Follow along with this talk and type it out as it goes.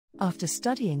After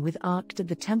studying with Arcad at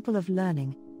the Temple of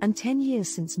Learning, and 10 years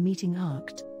since meeting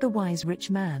Arcad, the wise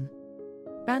rich man,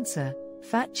 Bansir,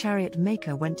 fat chariot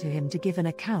maker, went to him to give an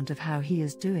account of how he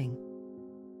is doing.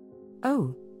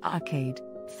 "Oh, Arcad,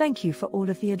 thank you for all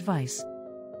of the advice.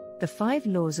 The 5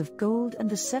 laws of gold and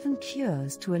the 7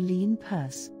 cures to a lean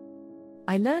purse.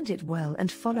 I learned it well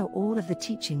and follow all of the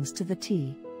teachings to the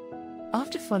T.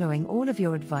 After following all of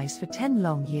your advice for 10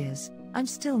 long years, I'm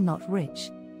still not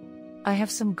rich. I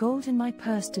have some gold in my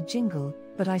purse to jingle,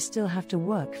 but I still have to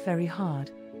work very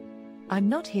hard. I'm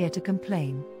not here to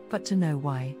complain, but to know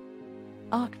why."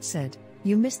 Arcad said,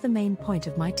 "You missed the main point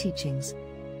of my teachings.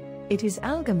 It is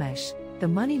Algamesh, the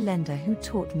money lender, who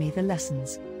taught me the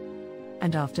lessons.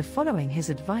 And after following his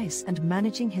advice and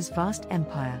managing his vast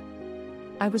empire,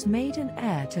 I was made an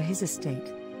heir to his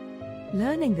estate.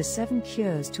 Learning the 7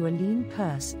 cures to a lean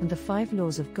purse and the 5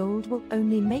 laws of gold will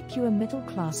only make you a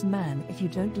middle-class man if you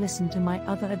don't listen to my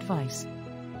other advice.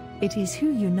 It is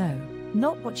who you know,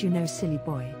 not what you know, silly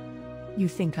boy. You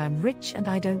think I'm rich and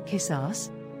I don't kiss ass?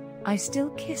 I still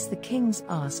kiss the king's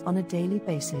ass on a daily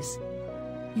basis.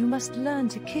 You must learn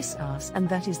to kiss ass, and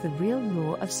that is the real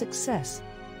law of success."